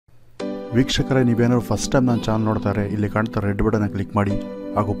ವೀಕ್ಷಕರೇ, ನೀವೇನಾದ್ರು first time ನನ್ನ ಚಾನಲ್ ನೋಡ್ತಾರೆ, ಇಲ್ಲಿ ಕಾಣ್ತಾ ರೆಡ್ ಬಟನ್ ಕ್ಲಿಕ್ ಮಾಡಿ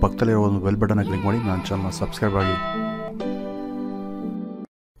ಹಾಗೂ ಪಕ್ಕದಲ್ಲಿರೋ ಒಂದು ಬೆಲ್ ಬಟನ್ ಕ್ಲಿಕ್ ಮಾಡಿ ನನ್ನ ಚಾನಲ್ನ ಸಬ್ಸ್ಕ್ರೈಬ್ ಆಗಿ.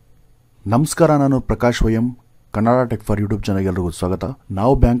 ನಮಸ್ಕಾರ, ನಾನು Prakash YM. Kannada tech for YouTube ಚಾನಲ್ಗೆ ಎಲ್ಲರಿಗೂ ಸ್ವಾಗತ.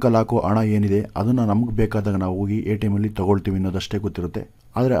 ನಾವು ಬ್ಯಾಂಕಲ್ಲಿ ಹಾಕೋ ಹಣ ಏನಿದೆ ಅದನ್ನು ನಮಗೆ ಬೇಕಾದಾಗ ನಾವು ಹೋಗಿ ATM ಅಲ್ಲಿ ತಗೊಳ್ತೀವಿ ಅನ್ನೋದಷ್ಟೇ ಗೊತ್ತಿರುತ್ತೆ.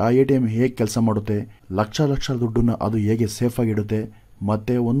 ಆದರೆ ಆ ATM ಹೇಗೆ ಕೆಲಸ ಮಾಡುತ್ತೆ, ಲಕ್ಷ ದುಡ್ಡನ್ನು ಅದು ಹೇಗೆ ಸೇಫಾಗಿ ಇಡುತ್ತೆ,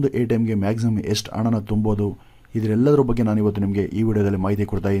 ಮತ್ತು ಒಂದು ATMಗೆ ಮ್ಯಾಕ್ಸಿಮಮ್ ಎಷ್ಟು ಹಣನ ತುಂಬೋದು, ಇದರೆಲ್ಲದರ ಬಗ್ಗೆ ನಾನು ಇವತ್ತು ನಿಮಗೆ ಈ ವಿಡಿಯೋದಲ್ಲಿ ಮಾಹಿತಿ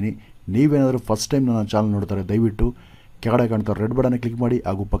ಕೊಡ್ತಾ ಇದ್ದೀನಿ. ನೀವೇನಾದರೂ ಫಸ್ಟ್ ಟೈಮ್ ನನ್ನ ಚಾನಲ್ ನೋಡ್ತಾರೆ, ದಯವಿಟ್ಟು ಕೆಳಗಡೆ ಕಾಣ್ತಾ ರೆಡ್ ಬಟನ್ ಕ್ಲಿಕ್ ಮಾಡಿ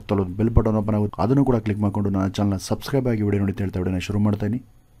ಹಾಗೂ ಪಕ್ಕದಲ್ಲಿ ಒಂದು ಬೆಲ್ ಬಟನ್ ಓಪನ್ ಆಗುತ್ತೆ, ಅದನ್ನು ಕೂಡ ಕ್ಲಿಕ್ ಮಾಡಿಕೊಂಡು ನನ್ನ ಚಾನಲ್ನ ಸಬ್ಸ್ಕ್ರೈಬ್ ಆಗಿ ವಿಡಿಯೋ ನೋಡಿ ಹೇಳ್ತಾ ವಿಡಿಯೋನ ಶುರು ಮಾಡ್ತಾ ಇದ್ದೀನಿ.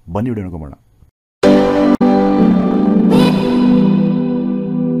 ಬನ್ನಿ ವಿಡಿಯೋ ನೋಡೋಣ.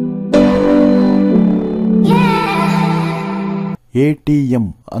 ATM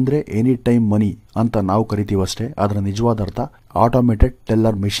ಅಂದರೆ ಎನಿ ಟೈಮ್ ಮನಿ ಅಂತ ನಾವು ಕರಿತೀವಷ್ಟೇ. ಅದರ ನಿಜವಾದ ಅರ್ಥ ಆಟೋಮೇಟೆಡ್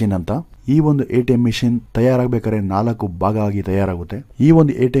ಟೆಲ್ಲರ್ ಮೆಷಿನ್ ಅಂತ. ಈ ಒಂದು ATM ಮೆಷಿನ್ ತಯಾರಾಗಬೇಕಾದ್ರೆ 4 ಭಾಗ ಆಗಿ ತಯಾರಾಗುತ್ತೆ. ಈ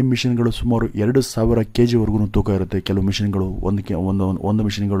ಒಂದು ATM ಮೆಷಿನ್ಗಳು ಸುಮಾರು 2000 kg ವರೆಗೂ ತೂಕ ಇರುತ್ತೆ. ಕೆಲವು ಮೆಷಿನ್ಗಳು ಒಂದು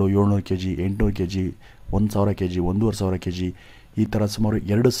ಮೆಷಿನ್ಗಳು 700 kg, 800 kg, 1000 kg, 1500 kg, ಈ ಥರ ಸುಮಾರು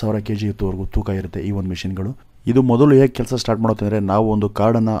 2000 kg ವರೆಗೂ ತೂಕ ಇರುತ್ತೆ ಈ ಒಂದು ಮೆಷಿನ್ಗಳು. ಇದು ಮೊದಲು ಹೇಗೆ ಕೆಲಸ ಸ್ಟಾರ್ಟ್ ಮಾಡುತ್ತೆ ಅಂದರೆ, ನಾವು ಒಂದು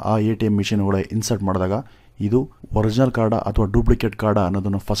ಕಾರ್ಡನ್ನು ಆ ATM ಮೆಷಿನ್ ಒಳಗೆ ಇನ್ಸರ್ಟ್ ಮಾಡಿದಾಗ ಇದು ಒರಿಜಿನಲ್ ಕಾರ್ಡ ಅಥವಾ ಡೂಪ್ಲಿಕೇಟ್ ಕಾರ್ಡ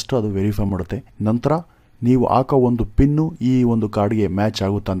ಅನ್ನೋದನ್ನು ಫಸ್ಟ್ ಅದು ವೆರಿಫೈ ಮಾಡುತ್ತೆ. ನಂತರ ನೀವು ಹಾಕೋ ಒಂದು ಪಿನ್ನು ಈ ಒಂದು ಕಾರ್ಡ್ಗೆ ಮ್ಯಾಚ್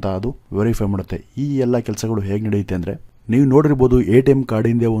ಆಗುತ್ತಂತ ಅದು ವೆರಿಫೈ ಮಾಡುತ್ತೆ. ಈ ಎಲ್ಲ ಕೆಲಸಗಳು ಹೇಗೆ ನಡೆಯುತ್ತೆ ಅಂದರೆ, ನೀವು ನೋಡಿರ್ಬೋದು ATM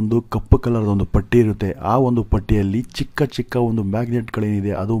ಕಾರ್ಡಿಂದ ಒಂದು ಕಪ್ಪು ಕಲರ್ದ ಒಂದು ಪಟ್ಟಿ ಇರುತ್ತೆ. ಆ ಒಂದು ಪಟ್ಟಿಯಲ್ಲಿ ಚಿಕ್ಕ ಒಂದು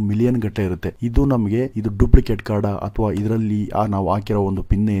ಮ್ಯಾಗ್ನೆಟ್ಗಳೇನಿದೆ ಅದು ಮಿಲಿಯನ್ ಗಟ್ಟಲೆ ಇರುತ್ತೆ. ಇದು ನಮಗೆ ಇದು ಡೂಪ್ಲಿಕೇಟ್ ಕಾರ್ಡ ಅಥವಾ ಇದರಲ್ಲಿ ನಾವು ಹಾಕಿರೋ ಒಂದು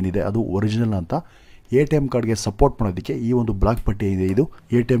ಪಿನ್ ಏನಿದೆ ಅದು ಒರಿಜಿನಲ್ ಅಂತ ATM ಕಾರ್ಡ್ಗೆ ಸಪೋರ್ಟ್ ಮಾಡೋದಕ್ಕೆ ಈ ಒಂದು ಬ್ಲಾಕ್ ಪಟ್ಟಿ ಇದೆ, ಇದು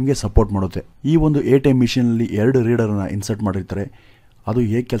ATMಗೆ ಸಪೋರ್ಟ್ ಮಾಡುತ್ತೆ. ಈ ಒಂದು ATM ಮಿಷಿನಲ್ಲಿ 2 ರೀಡರನ್ನು ಇನ್ಸರ್ಟ್ ಮಾಡಿರ್ತಾರೆ. ಅದು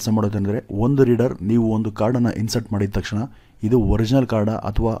ಹೇಗೆ ಕೆಲಸ ಮಾಡುತ್ತೆ ಅಂದರೆ, ಒಂದು ರೀಡರ್ ನೀವು ಒಂದು ಕಾರ್ಡನ್ನು ಇನ್ಸರ್ಟ್ ಮಾಡಿದ ತಕ್ಷಣ ಇದು ಒರಿಜಿನಲ್ ಕಾರ್ಡ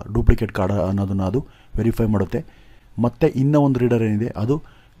ಅಥವಾ ಡೂಪ್ಲಿಕೇಟ್ ಕಾರ್ಡ ಅನ್ನೋದನ್ನು ಅದು ವೆರಿಫೈ ಮಾಡುತ್ತೆ. ಮತ್ತು ಇನ್ನೂ ಒಂದು ರೀಡರ್ ಏನಿದೆ ಅದು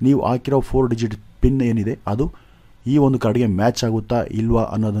ನೀವು ಹಾಕಿರೋ 4 ಡಿಜಿಟ್ ಪಿನ್ ಏನಿದೆ ಅದು ಈ ಒಂದು ಕಾರ್ಡ್ಗೆ ಮ್ಯಾಚ್ ಆಗುತ್ತಾ ಇಲ್ವಾ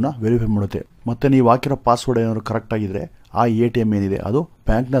ಅನ್ನೋದನ್ನು ವೆರಿಫೈ ಮಾಡುತ್ತೆ. ಮತ್ತು ನೀವು ಹಾಕಿರೋ ಪಾಸ್ವರ್ಡ್ ಏನಾದರೂ ಕರೆಕ್ಟ್ ಆಗಿದ್ದರೆ ಆ ATM ಏನಿದೆ ಅದು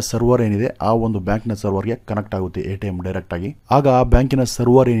ಬ್ಯಾಂಕ್ನ ಸರ್ವರ್ ಏನಿದೆ ಆ ಒಂದು ಬ್ಯಾಂಕ್ನ ಸರ್ವರ್ಗೆ ಕನೆಕ್ಟ್ ಆಗುತ್ತೆ ATM ಡೈರೆಕ್ಟಾಗಿ. ಆಗ ಆ ಬ್ಯಾಂಕಿನ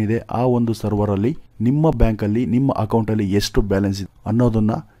ಸರ್ವರ್ ಏನಿದೆ ಆ ಒಂದು ಸರ್ವರಲ್ಲಿ ನಿಮ್ಮ ಬ್ಯಾಂಕಲ್ಲಿ ನಿಮ್ಮ ಅಕೌಂಟಲ್ಲಿ ಎಷ್ಟು ಬ್ಯಾಲೆನ್ಸ್ ಇದೆ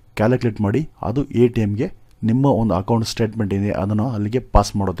ಅನ್ನೋದನ್ನು ಕ್ಯಾಲ್ಕುಲೇಟ್ ಮಾಡಿ ಅದು ATMಗೆ ನಿಮ್ಮ ಒಂದು ಅಕೌಂಟ್ ಸ್ಟೇಟ್ಮೆಂಟ್ ಏನಿದೆ ಅದನ್ನು ಅಲ್ಲಿಗೆ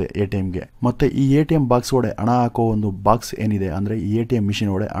ಪಾಸ್ ಮಾಡುತ್ತೆ ATMಗೆ. ಮತ್ತು ಈ ATM ಬಾಕ್ಸ್ ಒಳಗೆ ಹಣ ಹಾಕೋ ಒಂದು ಬಾಕ್ಸ್ ಏನಿದೆ ಅಂದರೆ, ಈ ATM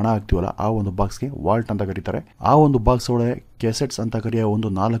ಮಿಷಿನ್ ಒಳಗೆ ಹಣ ಹಾಕ್ತೀವಲ್ಲ ಆ ಒಂದು ಬಾಕ್ಸ್ಗೆ ವಾಲ್ಟ್ ಅಂತ ಕರೀತಾರೆ. ಆ ಒಂದು ಬಾಕ್ಸ್ ಒಳಗೆ ಕೆಸೆಟ್ಸ್ ಅಂತ ಕರೆಯೋ ಒಂದು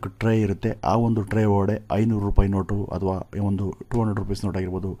 4 ಟ್ರೇ ಇರುತ್ತೆ. ಆ ಒಂದು ಟ್ರೇ ಒಳಗೆ 500 ರೂಪಾಯಿ ನೋಟು ಅಥವಾ ಒಂದು 200 ರೂಪೀಸ್ ನೋಟ್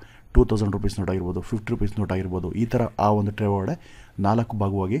ಆಗಿರ್ಬೋದು, 2000 ರೂಪೀಸ್ ನೋಟ್ ಆಗಿರ್ಬೋದು, 50 ರೂಪೀಸ್ ನೋಟ್ ಆಗಿರ್ಬೋದು, ಈ ಥರ ಆ ಒಂದು ಟ್ರೇ ಒಳಗೆ 4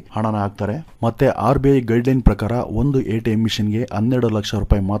 ಭಾಗವಾಗಿ ಹಣನ ಹಾಕ್ತಾರೆ. ಮತ್ತು RBI ಗೈಡ್ಲೈನ್ ಪ್ರಕಾರ ಒಂದು ATM ಮಿಷಿನ್ಗೆ 12 ಲಕ್ಷ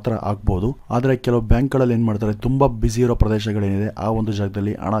ರೂಪಾಯಿ ಮಾತ್ರ ಹಾಕ್ಬೋದು. ಆದರೆ ಕೆಲವು ಬ್ಯಾಂಕ್ಗಳಲ್ಲಿ ಏನು ಮಾಡ್ತಾರೆ, ತುಂಬ ಬ್ಯುಸಿ ಇರೋ ಪ್ರದೇಶಗಳೇನಿದೆ ಆ ಒಂದು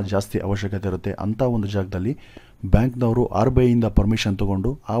ಜಾಗದಲ್ಲಿ ಹಣ ಜಾಸ್ತಿ ಅವಶ್ಯಕತೆ ಇರುತ್ತೆ. ಅಂಥ ಒಂದು ಜಾಗದಲ್ಲಿ ಬ್ಯಾಂಕ್ನವರು RBIಯಿಂದ ಪರ್ಮಿಷನ್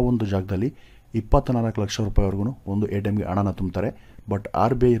ತೊಗೊಂಡು ಆ ಒಂದು ಜಾಗದಲ್ಲಿ 24 ಲಕ್ಷ ರೂಪಾಯಿವರೆಗೂ ಒಂದು ATMಗೆ ಹಣನ ತುಂಬ್ತಾರೆ. ಬಟ್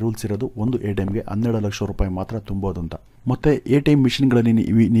RBI ರೂಲ್ಸ್ ಇರೋದು ಒಂದು ATMಗೆ 12 ಲಕ್ಷ ರೂಪಾಯಿ ಮಾತ್ರ ತುಂಬೋದು ಅಂತ. ಮತ್ತು ATM ಮಿಷಿನ್ಗಳಲ್ಲಿ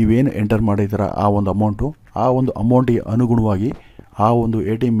ನೀವೇನು ಎಂಟರ್ ಮಾಡಿದ್ದೀರ ಆ ಒಂದು ಅಮೌಂಟಿಗೆ ಅನುಗುಣವಾಗಿ ಆ ಒಂದು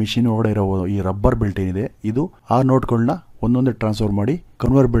ATM ಮಿಷಿನ್ ಒಳಗಡೆ ಇರೋ ಈ ರಬ್ಬರ್ ಬೆಲ್ಟ್ ಏನಿದೆ ಇದು ಆ ನೋಟ್ಗಳನ್ನ ಒಂದೊಂದೇ ಟ್ರಾನ್ಸ್ಫರ್ ಮಾಡಿ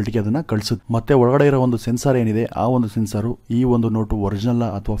ಕನ್ವರ್ ಬೆಲ್ಟ್ಗೆ ಅದನ್ನು ಕಳಿಸುತ್ತೆ. ಮತ್ತು ಒಳಗಡೆ ಇರೋ ಒಂದು ಸೆನ್ಸಾರ್ ಏನಿದೆ ಆ ಒಂದು ಸೆನ್ಸಾರು ಈ ಒಂದು ನೋಟು ಒರಿಜಿನಲ್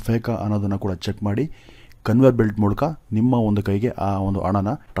ಅಥವಾ ಫೇಕಾ ಅನ್ನೋದನ್ನು ಕೂಡ ಚೆಕ್ ಮಾಡಿ ಕನ್ವರ್ ಬೆಲ್ಟ್ ಮೂಲಕ ನಿಮ್ಮ ಒಂದು ಕೈಗೆ ಆ ಒಂದು ಹಣನ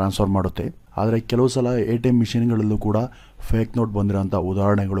ಟ್ರಾನ್ಸ್ಫರ್ ಮಾಡುತ್ತೆ. ಆದರೆ ಕೆಲವು ಸಲ ATM ಮಿಷಿನ್ಗಳಲ್ಲೂ ಕೂಡ ಫೇಕ್ ನೋಟ್ ಬಂದಿರೋಂಥ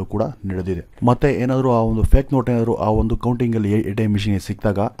ಉದಾಹರಣೆಗಳು ಕೂಡ ನಡೆದಿದೆ. ಮತ್ತು ಏನಾದರೂ ಆ ಒಂದು ಫೇಕ್ ನೋಟ್ ಏನಾದರೂ ಆ ಒಂದು ಕೌಂಟಿಂಗಲ್ಲಿ ATM ಮಿಷಿನ್ಗೆ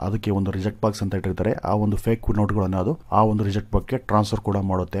ಸಿಕ್ಕಿದಾಗ ಅದಕ್ಕೆ ಒಂದು ರಿಜೆಕ್ಟ್ ಬಾಕ್ಸ್ ಅಂತ ಇಟ್ಟಿರ್ತಾರೆ. ಆ ಒಂದು ಫೇಕ್ ನೋಟ್ಗಳನ್ನು ಅದು ಆ ಒಂದು ರಿಜೆಕ್ಟ್ ಬಾಕ್ಸ್ಗೆ ಟ್ರಾನ್ಸ್ಫರ್ ಕೂಡ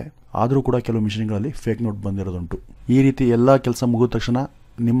ಮಾಡುತ್ತೆ. ಆದರೂ ಕೂಡ ಕೆಲವು ಮಿಷಿನ್ಗಳಲ್ಲಿ ಫೇಕ್ ನೋಟ್ ಬಂದಿರೋದುಂಟು. ಈ ರೀತಿ ಎಲ್ಲ ಕೆಲಸ ಮುಗಿದ ತಕ್ಷಣ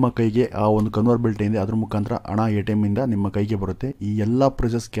ನಿಮ್ಮ ಕೈಗೆ ಆ ಒಂದು ಕನ್ವರ್ ಬೆಲ್ಟ್ ಏನಿದೆ ಅದ್ರ ಮುಖಾಂತರ ಹಣ ATMಯಿಂದ ನಿಮ್ಮ ಕೈಗೆ ಬರುತ್ತೆ. ಈ ಎಲ್ಲ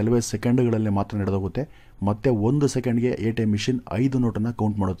ಪ್ರೊಸೆಸ್ ಕೆಲವೇ ಸೆಕೆಂಡ್ಗಳಲ್ಲೇ ಮಾತ್ರ ನಡೆದೋಗುತ್ತೆ. ಮತ್ತು 1 ಸೆಕೆಂಡ್ಗೆ ATM ಮಿಷಿನ್ 5 ನೋಟನ್ನು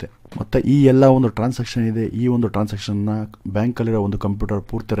ಕೌಂಟ್ ಮಾಡುತ್ತೆ. ಮತ್ತು ಈ ಎಲ್ಲ ಒಂದು ಟ್ರಾನ್ಸಾಕ್ಷನ್ ಇದೆ, ಈ ಒಂದು ಟ್ರಾನ್ಸಾಕ್ಷನ್ನ ಬ್ಯಾಂಕಲ್ಲಿರೋ ಒಂದು ಕಂಪ್ಯೂಟರ್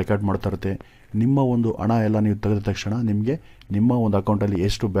ಪೂರ್ತಿ ರೆಕಾರ್ಡ್ ಮಾಡ್ತಾ ಇರುತ್ತೆ. ನಿಮ್ಮ ಒಂದು ಹಣ ಎಲ್ಲ ನೀವು ತೆಗೆದ ತಕ್ಷಣ ನಿಮಗೆ ನಿಮ್ಮ ಒಂದು ಅಕೌಂಟಲ್ಲಿ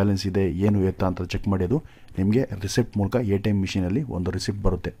ಎಷ್ಟು ಬ್ಯಾಲೆನ್ಸ್ ಇದೆ ಏನು ಎತ್ತ ಅಂತ ಚೆಕ್ ಮಾಡೋದು ನಿಮಗೆ ರಿಸಿಪ್ಟ್ ಮೂಲಕ ATM ಮಿಷಿನಲ್ಲಿ ಒಂದು ರಿಸಿಪ್ಟ್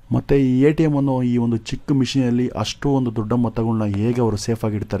ಬರುತ್ತೆ. ಮತ್ತು ಈ ATM ಅನ್ನೋ ಈ ಒಂದು ಚಿಕ್ಕ ಮಿಷಿನಲ್ಲಿ ಅಷ್ಟು ಒಂದು ದೊಡ್ಡ ಮೊತ್ತಗಳನ್ನ ಹೇಗೆ ಅವರು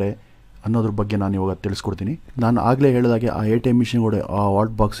ಸೇಫಾಗಿ ಇಡ್ತಾರೆ ಅನ್ನೋದ್ರ ಬಗ್ಗೆ ನಾನು ಇವಾಗ ತಿಳಿಸ್ಕೊಡ್ತೀನಿ. ನಾನು ಆಗಲೇ ಹೇಳಿದಾಗೆ ಆ ATM ಮಿಷಿನ್ ಒಳಗೆ ಆ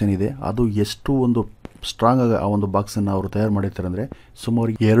ವಾಲ್ಟ್ ಬಾಕ್ಸ್ ಏನಿದೆ ಅದು ಎಷ್ಟು ಒಂದು ಸ್ಟ್ರಾಂಗ್ ಆಗಿ ಆ ಒಂದು ಬಾಕ್ಸನ್ನು ಅವರು ತಯಾರು ಮಾಡಿರ್ತಾರೆ ಅಂದರೆ,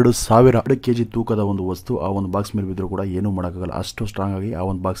 ಸುಮಾರು 2000 kg ತೂಕದ ಒಂದು ವಸ್ತು ಆ ಒಂದು ಬಾಕ್ಸ್ ಮೇಲೆ ಬಿದ್ದರೂ ಕೂಡ ಏನೂ ಮಾಡೋಕ್ಕಾಗಲ್ಲ, ಅಷ್ಟು ಸ್ಟ್ರಾಂಗ್ ಆಗಿ ಆ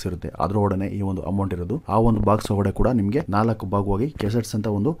ಒಂದು ಬಾಕ್ಸ್ ಇರುತ್ತೆ. ಅದರೊಡನೆ ಈ ಒಂದು ಅಮೌಂಟ್ ಇರೋದು. ಆ ಒಂದು ಬಾಕ್ಸ್ ಒಳಗಡೆ ಕೂಡ ನಿಮಗೆ 4 ಭಾಗವಾಗಿ ಕೆಸೆಟ್ಸ್ ಅಂತ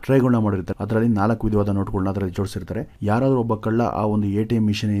ಒಂದು ಟ್ರೇಗಳನ್ನ ಮಾಡಿರ್ತಾರೆ. ಅದರಲ್ಲಿ 4 ವಿಧವಾದ ನೋಟ್ಗಳನ್ನ ಅದರಲ್ಲಿ ಜೋಡಿಸಿರ್ತಾರೆ. ಯಾರಾದರೂ ಒಬ್ಬ ಕಳ್ಳ ಆ ಒಂದು ATM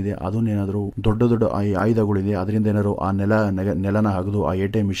ಮಿಷಿನ್ ಇದೆ ಅದನ್ನೇನಾದರೂ ದೊಡ್ಡ ಆಯುಧಗಳಿದೆ ಅದರಿಂದ ಏನಾದ್ರು ಆ ನೆಲನ ಅಗದು ಆ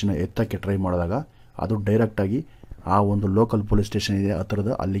ATM ಮಿಷಿನ್ ಎತ್ತಕ್ಕೆ ಟ್ರೈ ಮಾಡಿದಾಗ ಅದು ಡೈರೆಕ್ಟಾಗಿ ಆ ಒಂದು ಲೋಕಲ್ ಪೊಲೀಸ್ ಸ್ಟೇಷನ್ ಇದೆ ಹತ್ರದ,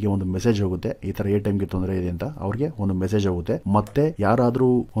 ಅಲ್ಲಿಗೆ ಒಂದು ಮೆಸೇಜ್ ಹೋಗುತ್ತೆ, ಈ ತರ ATMಗೆ ತೊಂದರೆ ಇದೆ ಅಂತ ಅವ್ರಿಗೆ ಒಂದು ಮೆಸೇಜ್ ಹೋಗುತ್ತೆ. ಮತ್ತೆ ಯಾರಾದ್ರೂ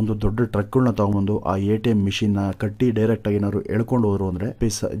ಒಂದು ದೊಡ್ಡ ಟ್ರಕ್ಗಳನ್ನ ತಗೊಂಡ್ಬಂದು ಆ ATM ಮಿಷಿನ್ ನ ಕಟ್ಟಿ ಡೈರೆಕ್ಟ್ ಆಗಿ ಏನಾದ್ರು ಎಳ್ಕೊಂಡು ಹೋದ್ರು ಅಂದ್ರೆ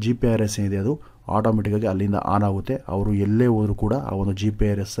GPRS ಏನಿದೆ ಅದು ಆಟೋಮೆಟಿಕ್ ಆಗಿ ಅಲ್ಲಿಂದ ಆನ್ ಆಗುತ್ತೆ. ಅವರು ಎಲ್ಲೇ ಹೋದ್ರು ಕೂಡ ಆ ಒಂದು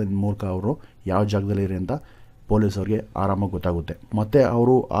GPRS ಮೂಲಕ ಅವರು ಯಾವ ಜಾಗದಲ್ಲಿ ಇರಿ ಅಂತ ಪೊಲೀಸ್ ಅವ್ರಿಗೆ ಆರಾಮಾಗಿ ಗೊತ್ತಾಗುತ್ತೆ. ಮತ್ತೆ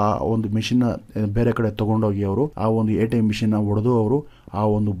ಅವರು ಆ ಒಂದು ಮಿಷಿನ್ ಬೇರೆ ಕಡೆ ತಗೊಂಡೋಗಿ ಅವರು ಆ ಒಂದು ATM ಮಿಷಿನ್ ಹೊಡೆದು ಅವರು ಆ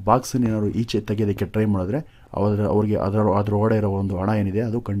ಒಂದು ಬಾಕ್ಸ್ ಏನಾದ್ರು ಈಚೆ ತೆಗೆಯೋದಕ್ಕೆ ಟ್ರೈ ಮಾಡಿದ್ರೆ ಅವ್ರಿಗೆ ಅದರೊಳಗಡೆ ಇರೋ ಒಂದು ಹಣ ಏನಿದೆ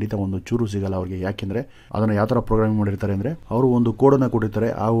ಅದು ಖಂಡಿತ ಒಂದು ಚೂರು ಸಿಗಲ್ಲ ಅವ್ರಿಗೆ. ಯಾಕೆಂದ್ರೆ ಅದನ್ನ ಯಾವ ತರ ಪ್ರೋಗ್ರಾಮಿಂಗ್ ಮಾಡಿರ್ತಾರೆ ಅಂದ್ರೆ ಅವರು ಒಂದು ಕೋಡನ್ನ ಕೊಟ್ಟಿರ್ತಾರೆ,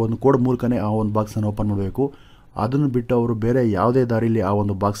 ಆ ಒಂದು ಕೋಡ್ ಮೂಲಕನೇ ಆ ಒಂದು ಬಾಕ್ಸ್ ಅನ್ನು ಓಪನ್ ಮಾಡಬೇಕು. ಅದನ್ನು ಬಿಟ್ಟು ಅವರು ಬೇರೆ ಯಾವುದೇ ದಾರಿಲಿ ಆ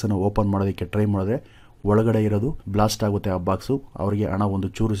ಒಂದು ಬಾಕ್ಸ್ ಅನ್ನು ಓಪನ್ ಮಾಡೋದಕ್ಕೆ ಟ್ರೈ ಮಾಡಿದ್ರೆ ಒಳಗಡೆ ಇರೋದು ಬ್ಲಾಸ್ಟ್ ಆಗುತ್ತೆ. ಆ ಬಾಕ್ಸು ಅವರಿಗೆ ಹಣ ಒಂದು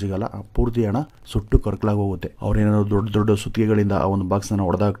ಚೂರು ಸಿಗಲ್ಲ, ಪೂರ್ತಿ ಹಣ ಸುಟ್ಟು ಕರ್ಕಲಾಗಿ ಹೋಗುತ್ತೆ. ಅವ್ರೇನಾದ್ರು ದೊಡ್ಡ ದೊಡ್ಡ ಸುತ್ತಿಗೆಗಳಿಂದ ಆ ಒಂದು ಬಾಕ್ಸ್ ಅನ್ನು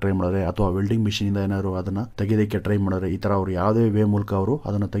ಹೊಡೆದಾಗ ಟ್ರೈ ಮಾಡಿದ್ರೆ ಅಥವಾ ವೆಲ್ಡಿಂಗ್ ಮಿಷಿನ್ ಇಂದ ಏನಾದ್ರು ಅದನ್ನ ತೆಗೆಯೋದಕ್ಕೆ ಟ್ರೈ ಮಾಡಿದ್ರೆ, ಈ ತರ ಅವರು ಯಾವುದೇ ವೇ ಮೂಲಕ ಅವರು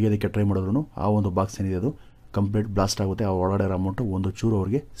ಅದನ್ನ ತೆಗೆಯೋದಕ್ಕೆ ಟ್ರೈ ಮಾಡಿದ್ರು ಆ ಒಂದು ಬಾಕ್ಸ್ ಏನಿದೆ ಅದು ಕಂಪ್ಲೀಟ್ ಬ್ಲಾಸ್ಟ್ ಆಗುತ್ತೆ. ಆ ಒಳಗಡೆ ಇರೋ ಅಮೌಂಟ್ ಒಂದು ಚೂರು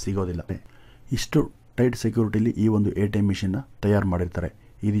ಅವ್ರಿಗೆ ಸಿಗೋದಿಲ್ಲ. ಇಷ್ಟು ಟೈಟ್ ಸೆಕ್ಯೂರಿಟಿಲಿ ಈ ಒಂದು ATM ಮಿಷಿನ್ ತಯಾರು ಮಾಡಿರ್ತಾರೆ.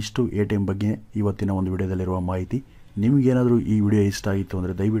 ಇದಿಷ್ಟು ATM ಬಗ್ಗೆ ಇವತ್ತಿನ ಒಂದು ವಿಡಿಯೋದಲ್ಲಿರುವ ಮಾಹಿತಿ. ನಿಮಗೇನಾದರೂ ಈ ವಿಡಿಯೋ ಇಷ್ಟ ಆಗಿತ್ತು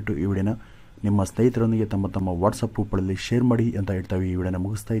ಅಂದರೆ ದಯವಿಟ್ಟು ಈ ವಿಡಿಯೋನ ನಿಮ್ಮ ಸ್ನೇಹಿತರೊಂದಿಗೆ ತಮ್ಮ ವಾಟ್ಸಪ್ ಗ್ರೂಪ್ಗಳಲ್ಲಿ ಶೇರ್ ಮಾಡಿ ಅಂತ ಹೇಳ್ತಾ ಈ ವಿಡಿಯೋನ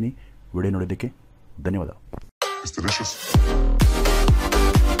ಮುಗಿಸ್ತಾ ಇದ್ದೀನಿ. ವಿಡಿಯೋ ನೋಡಿದ್ದಕ್ಕೆ ಧನ್ಯವಾದ.